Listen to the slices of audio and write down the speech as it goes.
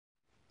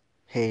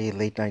Hey,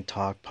 late night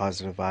talk,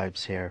 positive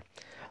vibes here.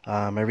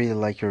 I really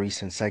like your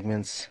recent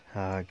segments.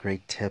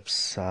 Great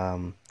tips,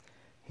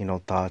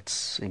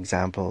 thoughts,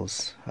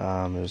 examples.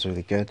 It was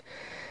really good.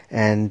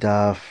 And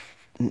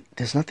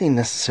there's nothing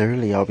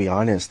necessarily, I'll be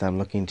honest, I'm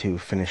looking to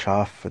finish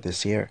off for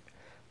this year.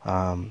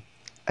 Um,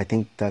 I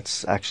think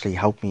that's actually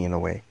helped me in a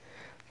way,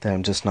 that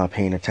I'm just not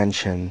paying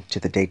attention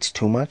to the dates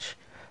too much.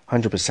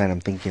 100%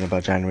 I'm thinking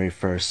about January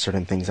 1st,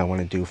 certain things I want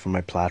to do for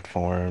my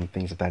platform,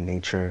 things of that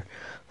nature.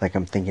 Like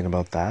I'm thinking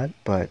about that,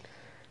 but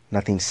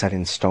nothing's set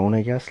in stone,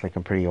 I guess. Like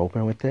I'm pretty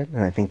open with it,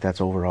 and I think that's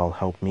overall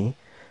helped me.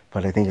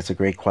 But I think it's a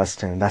great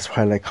question. That's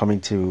why I like coming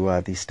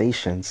to these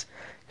stations,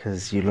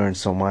 because you learn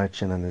so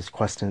much, and then there's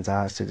questions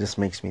asked. It just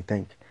makes me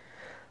think.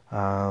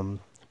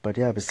 Um, but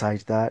yeah,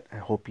 besides that, I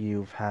hope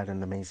you've had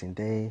an amazing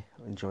day.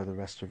 Enjoy the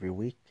rest of your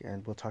week,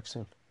 and we'll talk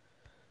soon.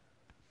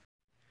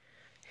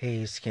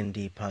 Hey, Skin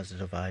Deep,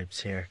 positive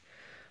vibes here.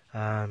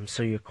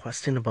 So your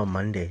question about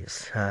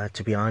Mondays.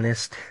 To be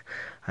honest,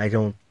 I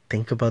don't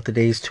think about the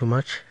days too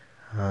much.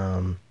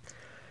 Um,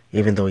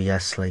 Even though,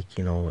 yes, like,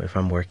 if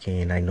I'm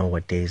working, I know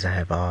what days I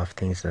have off,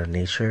 things of that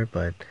nature,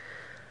 but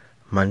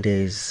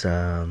Mondays,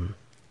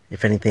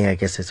 if anything, I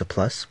guess it's a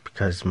plus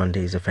because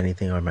Mondays, if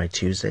anything, are my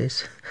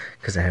Tuesdays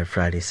because I have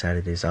Fridays,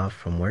 Saturdays off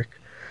from work.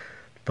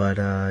 But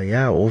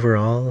yeah,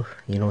 overall,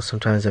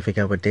 sometimes I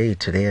forget what day.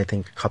 Today, I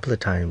think a couple of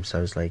times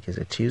I was like, is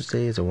it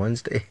Tuesday? Is it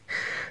Wednesday?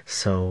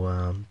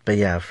 So, but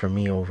yeah, for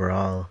me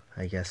overall,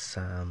 I guess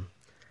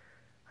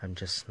I'm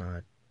just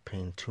not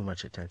paying too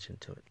much attention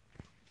to it.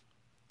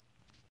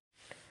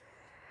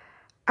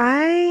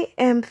 I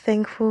am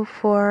thankful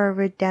for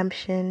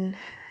redemption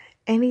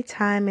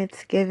anytime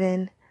it's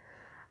given.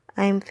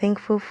 I am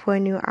thankful for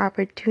new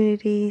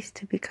opportunities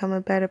to become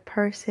a better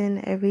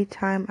person every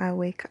time I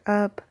wake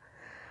up.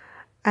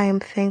 I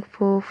am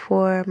thankful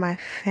for my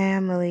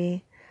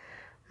family,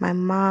 my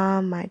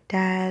mom, my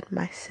dad,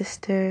 my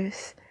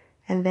sisters,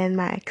 and then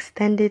my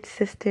extended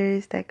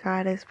sisters that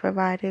God has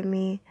provided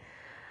me.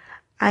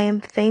 I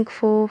am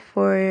thankful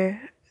for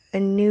a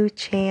new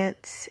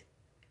chance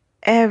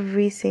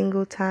every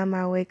single time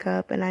I wake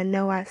up. And I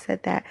know I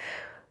said that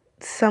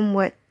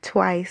somewhat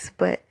twice,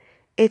 but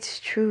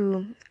it's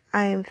true.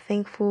 I am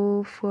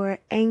thankful for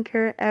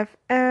Anchor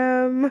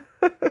FM.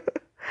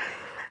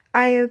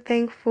 I am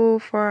thankful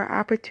for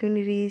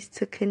opportunities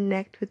to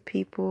connect with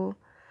people.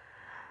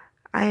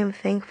 I am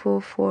thankful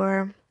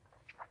for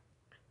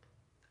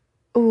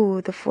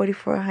the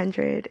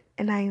 4400,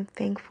 and I am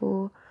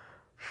thankful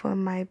for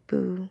my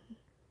boo.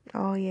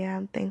 Oh yeah,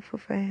 I'm thankful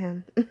for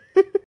him.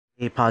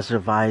 Hey,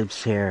 positive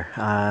vibes here.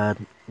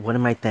 What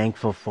am I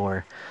thankful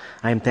for?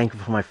 I am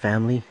thankful for my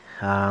family.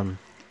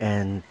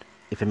 And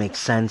if it makes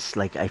sense,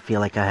 like I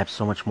feel like I have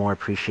so much more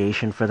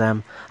appreciation for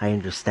them. I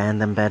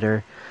understand them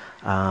better.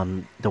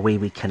 The way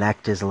we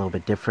connect is a little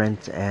bit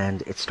different,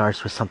 and it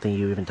starts with something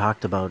you even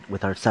talked about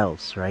with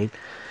ourselves, right?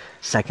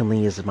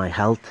 Secondly, is my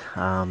health.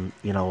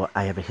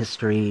 I have a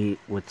history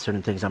with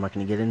certain things I'm not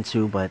going to get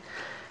into, but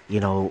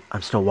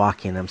I'm still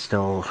walking. I'm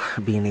still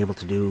being able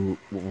to do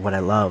what I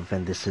love,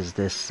 and this is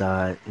this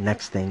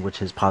next thing,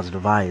 which is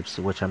positive vibes,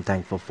 which I'm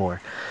thankful for.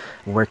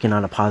 Working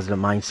on a positive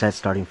mindset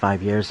starting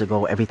 5 years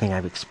ago, everything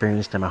I've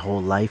experienced in my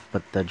whole life,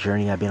 but the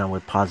journey I've been on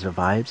with positive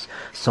vibes.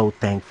 So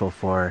thankful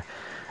for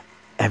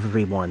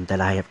everyone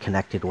that I have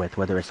connected with,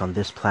 whether it's on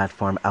this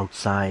platform,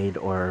 outside,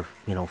 or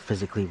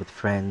physically with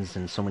friends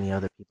and so many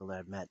other people that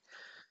I've met.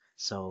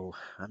 So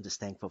I'm just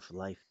thankful for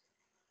life.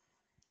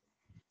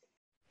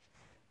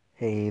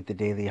 Hey, the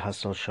Daily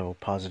Hustle Show,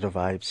 positive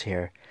vibes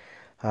here.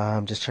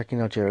 Just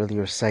checking out your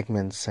earlier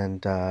segments,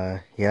 and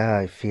yeah,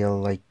 I feel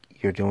like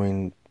you're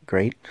doing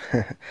great.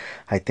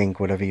 I think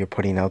whatever you're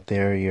putting out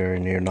there,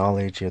 your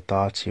knowledge, your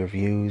thoughts, your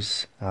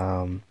views,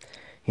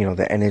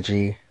 the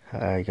energy.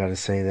 I gotta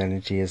say, the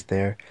energy is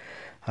there.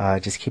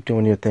 Just keep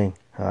doing your thing.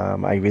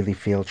 I really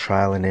feel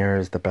trial and error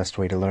is the best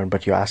way to learn,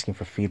 but you're asking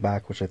for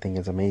feedback, which I think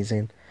is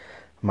amazing.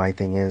 My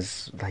thing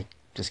is like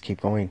just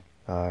keep going,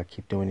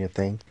 keep doing your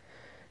thing.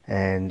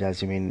 And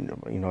as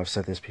I've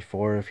said this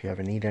before. If you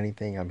ever need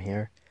anything, I'm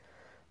here.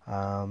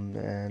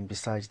 And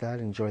besides that,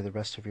 enjoy the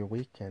rest of your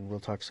week, and we'll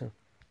talk soon.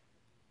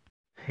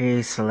 Hey,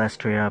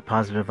 Celestria,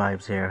 positive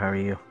vibes here. How are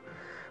you?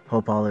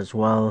 Hope all is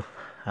well.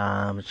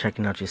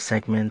 Checking out your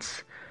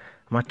segments.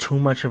 I'm not too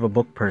much of a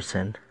book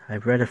person.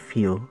 I've read a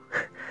few.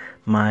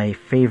 My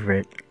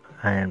favorite,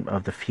 and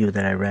of the few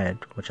that I read,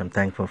 which I'm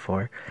thankful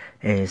for,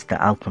 is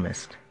The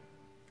Alchemist.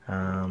 I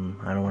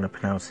don't want to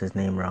pronounce his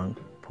name wrong.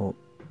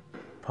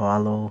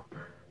 Paulo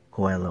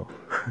Coelho.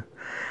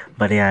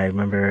 But yeah, I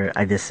remember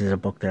this is a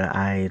book that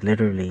I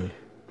literally,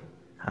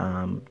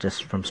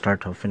 just from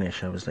start to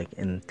finish, I was like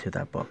into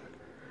that book.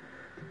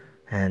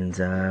 And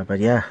but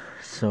yeah,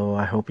 so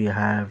I hope you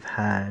have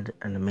had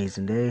an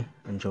amazing day.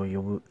 Enjoy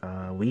your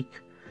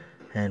week,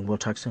 and we'll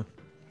talk soon.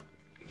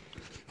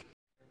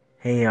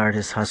 Hey,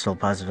 artist hustle,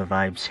 positive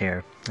vibes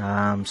here.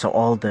 So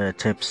all the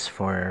tips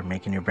for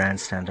making your brand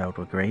stand out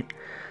were great.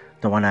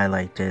 The one I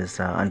liked is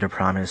under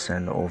promise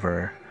and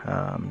over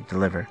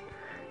deliver.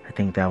 I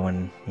think that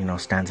one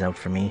stands out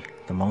for me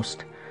the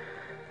most.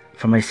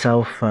 For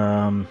myself,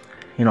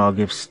 I'll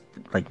give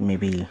like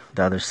maybe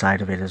the other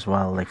side of it as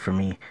well. Like for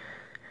me,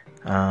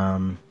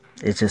 um,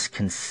 it's just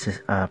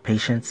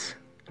patience,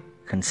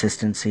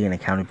 consistency, and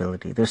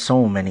accountability. There's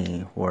so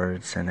many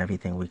words and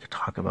everything we could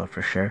talk about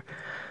for sure,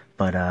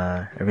 but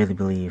I really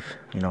believe,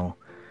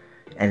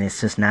 and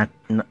it's just not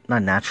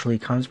naturally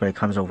comes, but it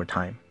comes over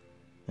time.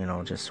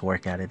 Just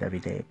work at it every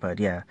day. But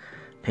yeah,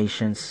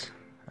 patience,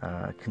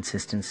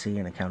 consistency,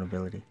 and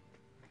accountability.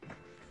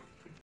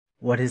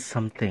 What is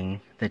something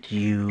that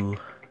you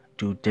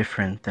do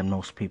different than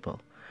most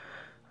people?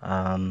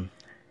 Um,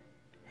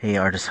 hey,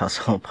 artist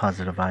household,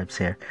 positive vibes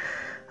here.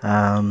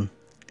 Um,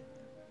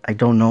 I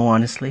don't know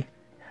honestly,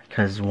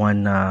 because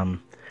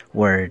one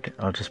word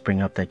I'll just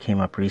bring up that came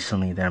up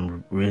recently that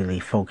I'm really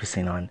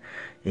focusing on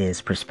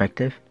is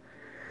perspective.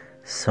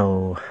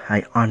 So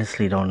I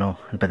honestly don't know,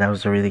 but that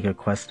was a really good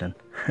question.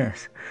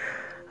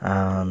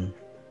 um,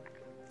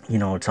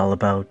 it's all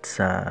about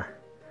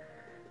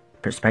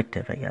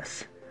perspective, I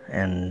guess,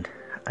 and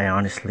I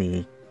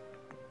honestly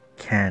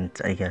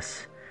can't, I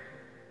guess,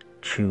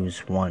 choose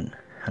one.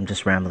 I'm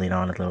just rambling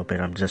on a little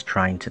bit. I'm just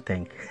trying to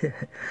think.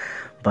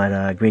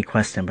 But great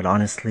question. But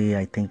honestly,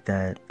 I think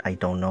that I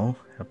don't know.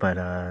 But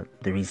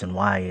the reason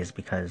why is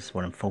because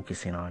what I'm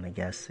focusing on, I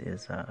guess,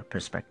 is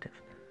perspective.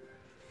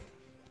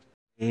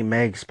 Hey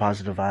Megs,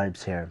 positive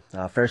vibes here.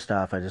 First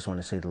off, I just want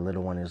to say the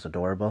little one is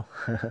adorable.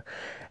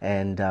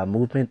 And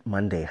Movement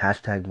Monday,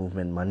 hashtag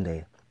Movement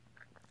Monday.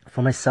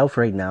 For myself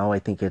right now, I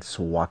think it's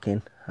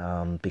walking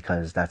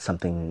because that's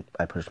something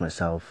I push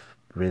myself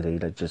really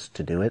to just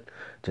to do it,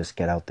 just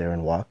get out there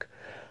and walk.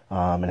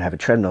 And I have a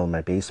treadmill in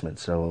my basement,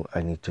 so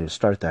I need to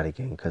start that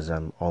again because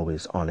I'm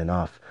always on and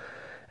off.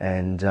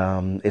 And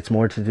it's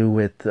more to do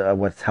with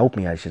what's helped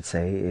me, I should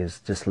say, is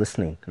just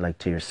listening, like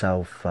to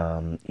yourself.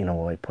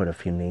 I put a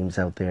few names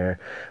out there,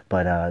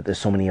 but there's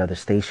so many other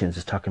stations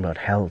just talking about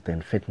health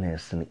and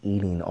fitness and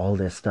eating, all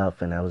this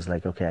stuff. And I was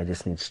like, okay, I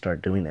just need to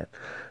start doing it.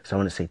 So I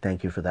want to say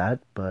thank you for that.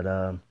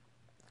 But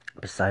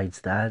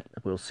besides that,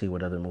 we'll see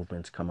what other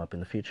movements come up in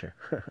the future.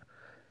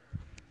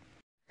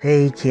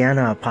 Hey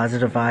Kiana,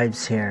 positive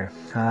vibes here.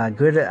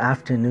 Good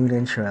afternoon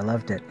intro, I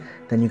loved it.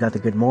 Then you got the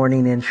good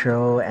morning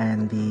intro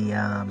and the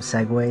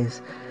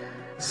segues.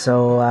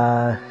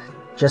 So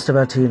just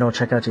about to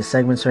check out your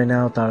segments right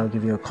now. Thought I'll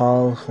give you a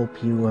call.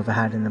 Hope you have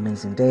had an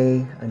amazing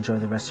day. Enjoy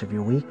the rest of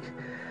your week.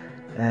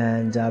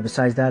 And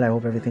besides that, I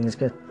hope everything is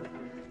good.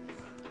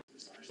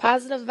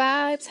 Positive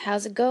vibes.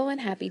 How's it going?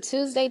 Happy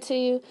Tuesday to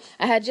you.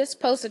 I had just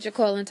posted your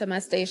call into my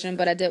station,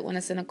 but I did want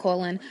to send a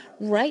call in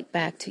right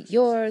back to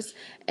yours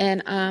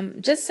and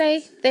just say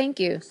thank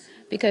you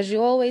because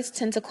you always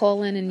tend to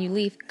call in and you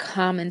leave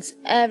comments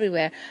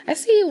everywhere. I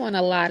see you on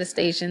a lot of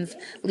stations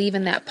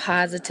leaving that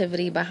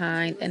positivity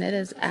behind, and it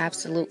is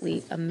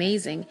absolutely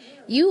amazing.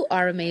 You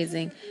are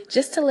amazing.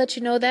 Just to let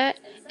you know that,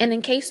 and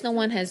in case no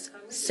one has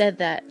said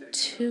that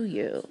to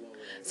you.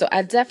 So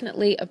I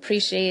definitely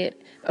appreciate it.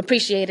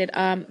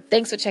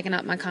 Thanks for checking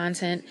out my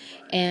content,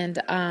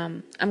 and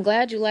I'm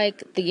glad you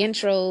like the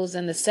intros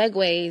and the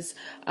segues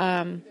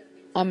on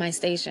my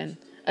station.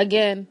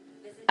 Again,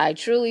 I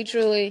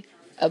truly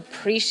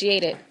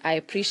appreciate it. I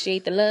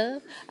appreciate the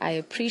love. I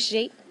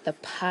appreciate the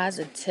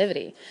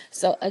positivity.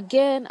 So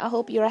again, I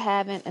hope you're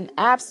having an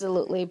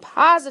absolutely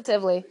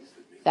positively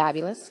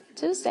fabulous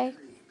Tuesday.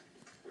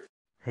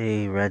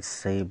 Hey Red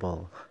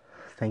Sable,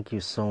 thank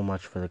you so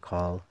much for the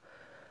call.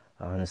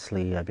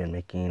 Honestly, I've been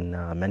making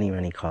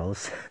many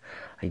calls.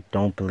 I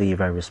don't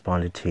believe I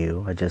responded to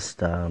you. I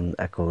just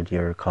echoed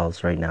your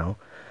calls right now.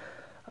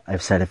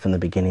 I've said it from the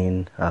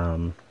beginning.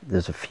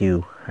 There's a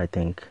few, I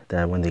think,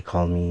 that when they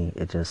call me,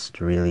 it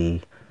just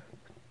really,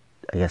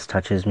 I guess,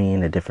 touches me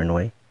in a different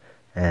way.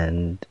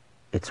 And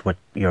it's what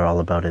you're all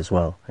about as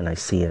well. And I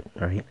see it,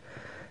 right?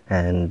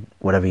 And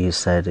whatever you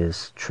said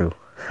is true.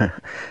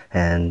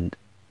 And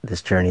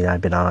this journey that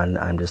I've been on,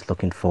 I'm just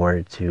looking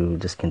forward to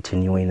just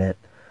continuing it,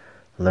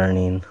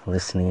 learning,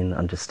 listening,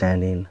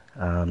 understanding,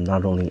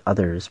 not only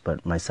others,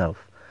 but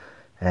myself.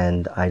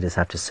 And I just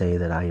have to say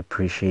that I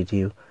appreciate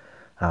you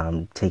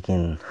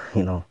taking,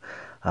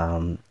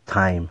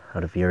 time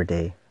out of your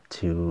day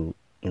to,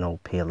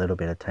 pay a little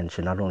bit of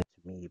attention, not only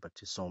to me, but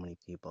to so many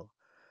people.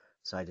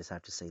 So I just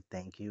have to say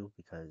thank you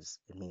because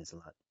it means a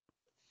lot.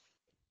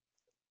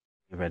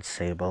 Red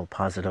Sable,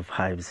 positive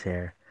vibes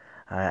here.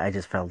 I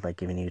just felt like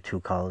giving you two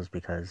calls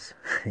because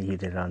you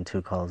did it on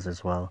two calls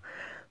as well.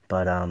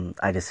 But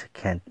I just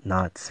can't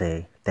not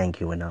say thank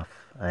you enough.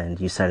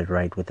 And you said it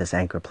right with this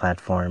Anchor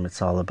platform.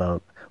 It's all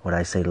about what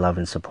I say, love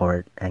and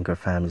support. Anchor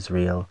fam is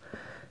real.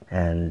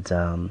 And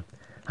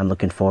I'm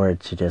looking forward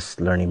to just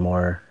learning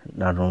more,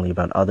 not only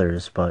about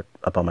others, but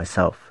about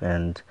myself.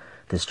 And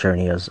this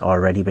journey has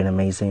already been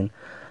amazing.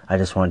 I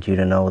just want you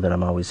to know that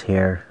I'm always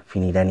here. If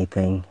you need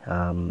anything,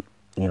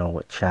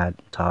 chat,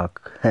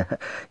 talk,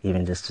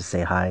 even just to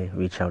say hi,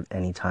 reach out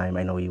anytime.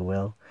 I know you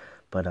will.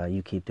 But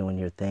you keep doing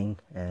your thing,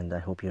 and I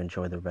hope you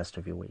enjoy the rest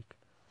of your week.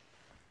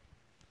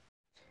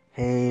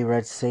 Hey,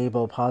 Red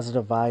Sable,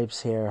 positive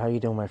vibes here. How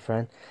you doing, my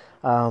friend?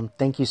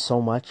 Thank you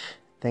so much.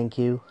 Thank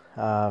you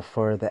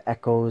for the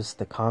echoes,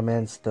 the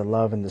comments, the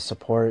love, and the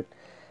support,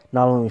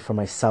 not only for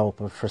myself,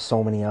 but for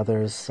so many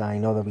others. I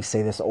know that we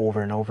say this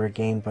over and over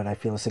again, but I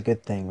feel it's a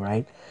good thing,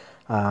 right?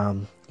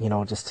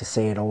 Just to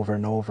say it over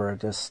and over,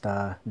 just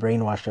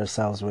brainwash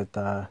ourselves with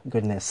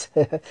goodness.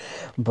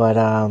 But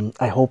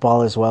I hope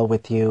all is well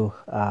with you.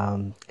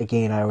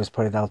 Again, I always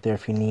put it out there.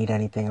 If you need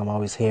anything, I'm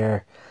always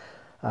here.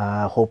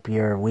 Hope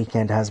your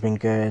weekend has been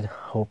good.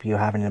 Hope you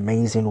have an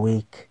amazing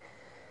week.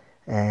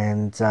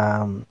 And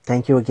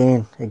thank you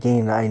again.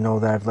 Again, I know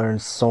that I've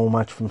learned so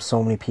much from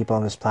so many people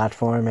on this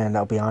platform, and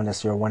I'll be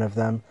honest, you're one of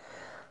them.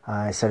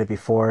 I said it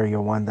before,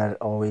 you're one that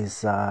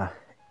always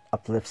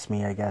uplifts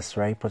me, I guess,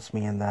 right? Puts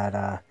me in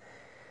that,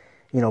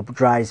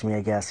 drives me,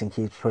 I guess, and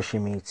keeps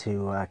pushing me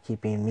to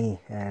keep being me.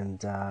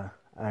 And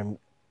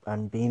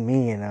I'm being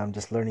me, and I'm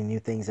just learning new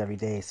things every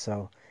day.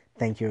 So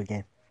thank you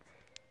again.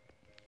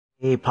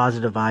 Hey,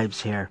 positive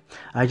vibes here.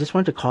 I just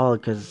wanted to call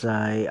because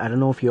I don't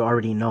know if you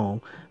already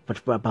know, but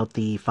about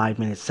the 5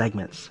 minute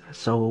segments.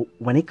 So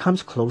when it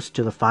comes close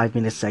to the 5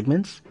 minute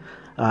segment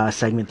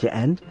to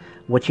end,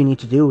 what you need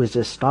to do is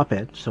just stop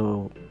it.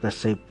 So let's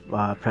say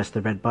press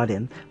the red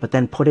button, but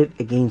then put it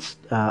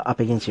up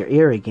against your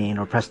ear again,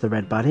 or press the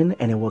red button,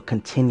 and it will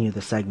continue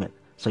the segment.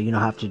 So you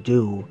don't have to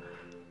do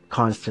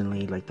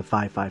constantly like the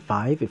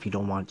 555 if you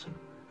don't want to.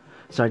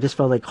 So I just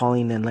felt like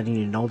calling and letting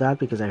you know that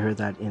because I heard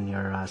that in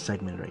your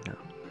segment right now.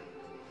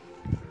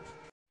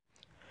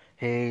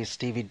 Hey,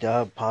 Stevie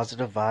Dub,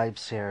 positive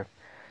vibes here.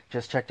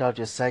 Just checked out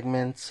your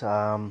segments.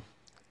 I'm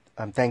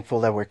thankful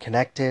that we're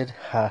connected.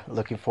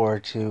 Looking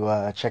forward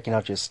to checking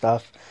out your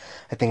stuff.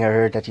 I think I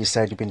heard that you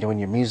said you've been doing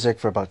your music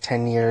for about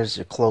 10 years.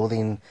 Your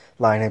clothing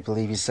line, I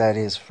believe you said,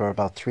 is for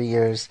about 3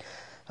 years.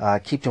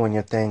 Keep doing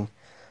your thing.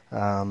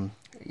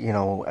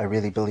 I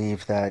really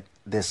believe that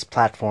this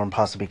platform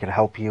possibly could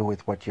help you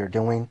with what you're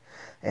doing.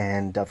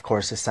 And of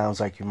course, it sounds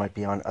like you might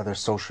be on other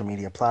social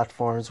media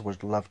platforms.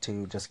 Would love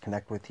to just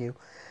connect with you.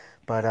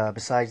 But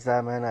besides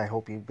that, man, I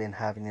hope you've been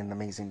having an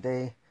amazing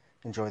day.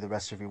 Enjoy the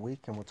rest of your week,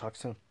 and we'll talk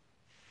soon.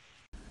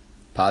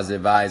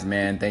 Positive vibes,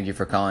 man. Thank you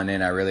for calling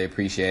in. I really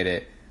appreciate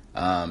it.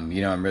 I'm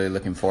really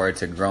looking forward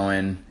to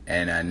growing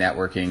and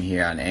networking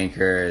here on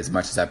Anchor as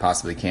much as I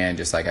possibly can,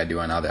 just like I do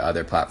on all the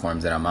other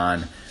platforms that I'm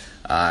on.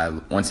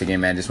 Once again,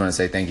 man, just want to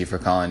say thank you for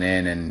calling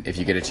in. And if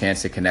you get a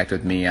chance to connect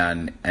with me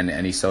on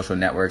any social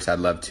networks, I'd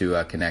love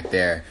to connect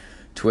there.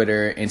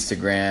 Twitter,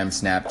 Instagram,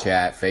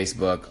 Snapchat,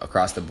 Facebook,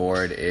 across the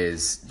board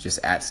is just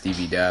at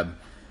Stevie Dub.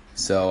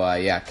 So,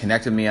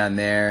 connect with me on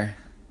there.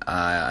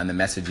 On the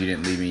message, you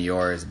didn't leave me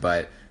yours,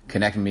 but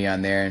connect with me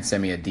on there and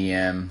send me a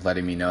DM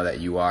letting me know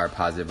that you are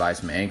Positive Vibes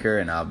from Anchor,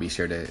 and I'll be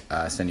sure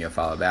to send you a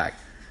follow back.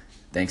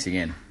 Thanks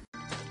again.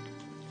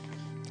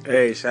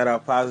 Hey, shout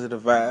out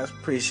Positive Vibes.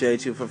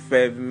 Appreciate you for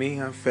faving me.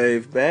 I'm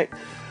fave back.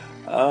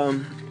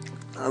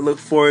 I look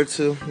forward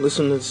to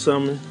listening to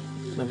some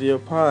of your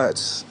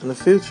pods in the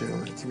future.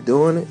 Keep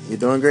doing it. You're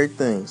doing great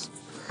things.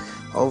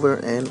 Over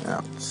and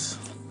out.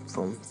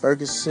 From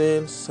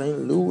Ferguson, St.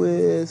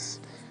 Louis.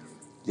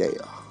 Yeah.